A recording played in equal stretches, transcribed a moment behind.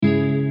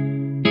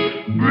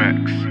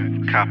Rex,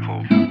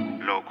 Capo,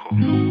 Loco.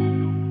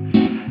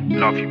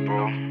 Love you,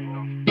 bro.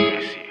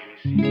 Miss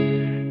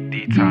you.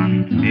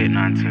 D-Town, 8,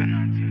 9,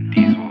 10.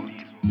 These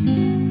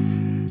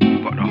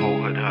world. Got the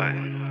whole hood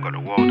hurting. Got the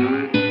world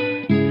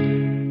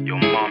hurting. Your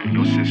mum,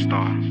 your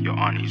sister, your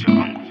aunties, your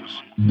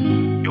uncles,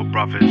 your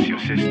brothers, your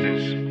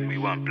sisters. We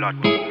weren't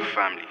blood, but all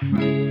family.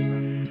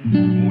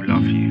 All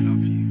love you.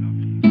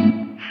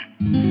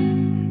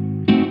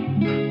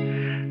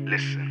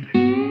 Listen.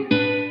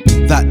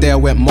 That day I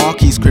went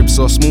Marky's crib,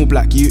 saw a small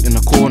black youth in the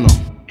corner.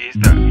 Is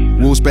that?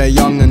 Wolves bare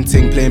young and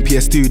ting, playing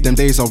PS2, them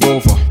days are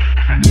over.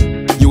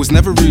 You was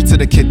never rude to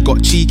the kid,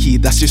 got cheeky,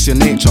 that's just your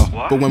nature.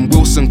 What? But when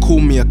Wilson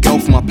called me a girl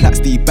for my plats,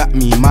 D back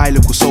me, my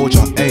little soldier.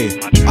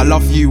 Ayy, I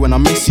love you and I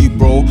miss you,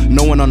 bro.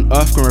 No one on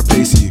earth can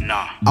replace you.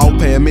 Nah. I'll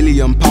pay £1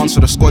 million for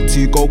the squad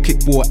to go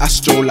kickball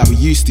Astro like we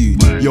used to.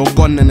 Word. You're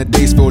gone and the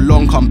days feel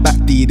long, come back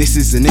D, this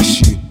is an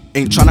issue.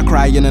 Ain't tryna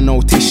cry in a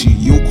no tissue.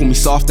 You'll call me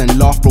soft and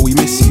laugh, bro, we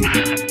miss you.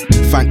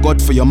 Thank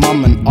God for your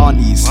mum and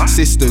aunties, What?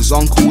 sisters,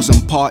 uncles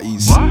and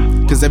parties.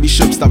 What? Cause every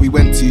shops that we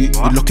went to,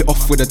 What? we'd lock it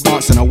off with a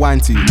dance and a wine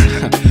to.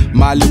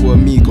 My little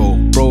amigo,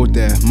 bro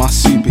there, my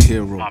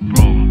superhero. My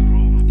bro.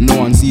 No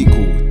one's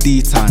equal,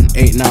 D-Town,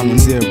 8, 9, 1,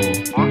 0.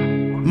 What?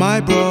 My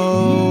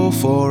bro,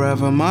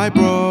 forever my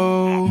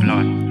bro.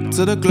 Blood.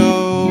 To the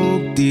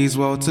globe, D's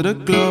world to the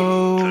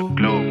globe.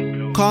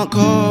 Globe. Can't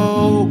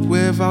cope,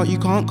 without you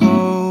can't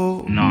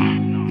cope. Nah.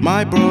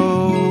 My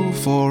bro,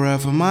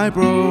 forever my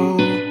bro.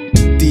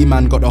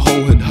 D-man got the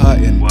whole hood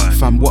hurting. Word.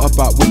 Fam, what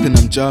about whipping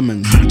them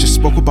Germans? We just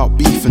spoke about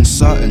beef and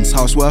certains,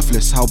 how it's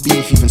worthless, how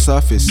beef even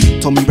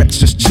surfaced. Told me Rex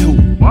just chill,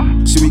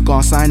 What? so we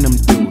gon' sign them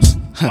deals.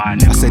 My I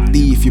nigga. said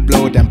D, if you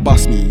blow it then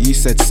bust me. You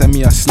said send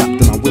me a snap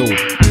then I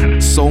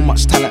will. So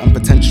much talent and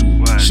potential,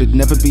 Word. should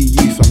never be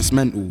youth, fam, it's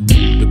mental.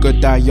 The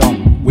good die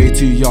young, way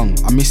too young.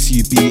 I miss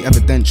you, be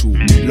evidential.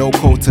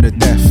 Loco to the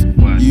death,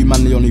 Word. you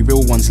man the only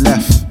real ones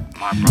left.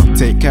 My brother.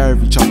 Take care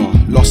of each other,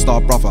 lost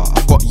our brother.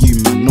 I've got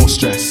you, man, no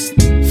stress.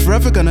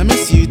 Forever gonna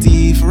miss you,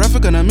 D. Forever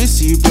gonna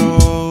miss you,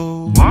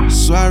 bro. What?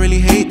 So I really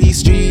hate these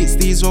streets,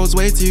 these roads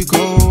way too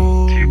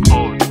cold. Too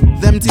cold.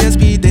 Them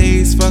TSB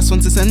days, first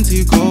one to send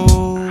to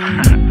cold.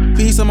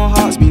 Peace of my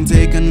heart's been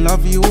taken,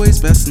 love you always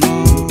best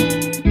know.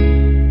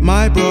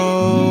 My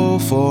bro,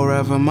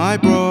 forever my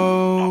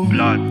bro.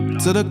 Blood.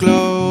 To the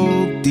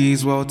globe,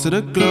 D's world to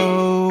the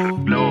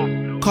globe.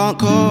 Globe. Can't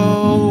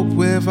cope,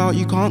 without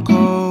you can't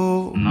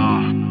cope.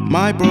 Nah.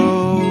 My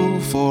bro,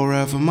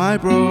 forever my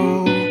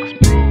bro. That's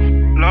bro.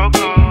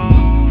 Logo.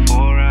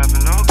 Forever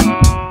logo.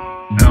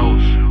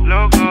 Else.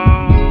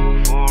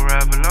 Logo.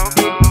 Forever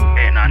logo.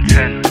 8, 9,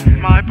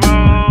 10. My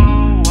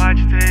bro. Why'd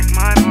you take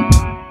my bro?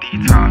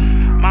 D-Town.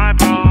 My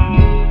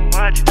bro.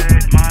 Why'd you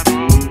take my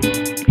bro?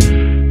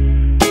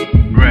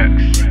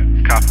 Rex.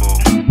 Capo.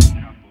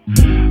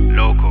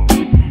 Loco.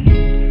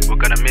 We're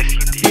gonna miss you,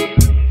 D.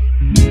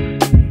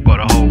 Got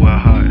the whole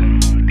world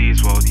hurting.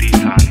 These world,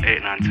 D-Town,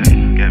 8, 9,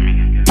 10. Get me?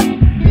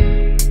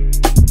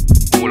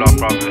 All our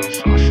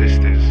brothers, our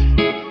sisters.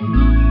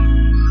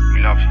 We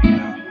love you.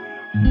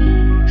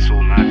 It's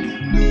all mad.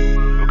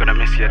 We're gonna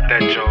miss your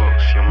dead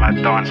jokes, your mad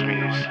dance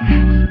moves,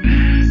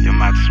 your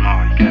mad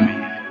smile, you get me?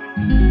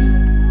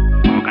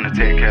 But we're gonna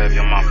take care of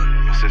your mum,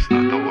 your sister,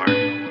 don't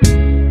worry.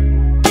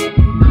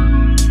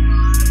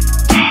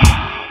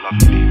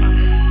 Love you.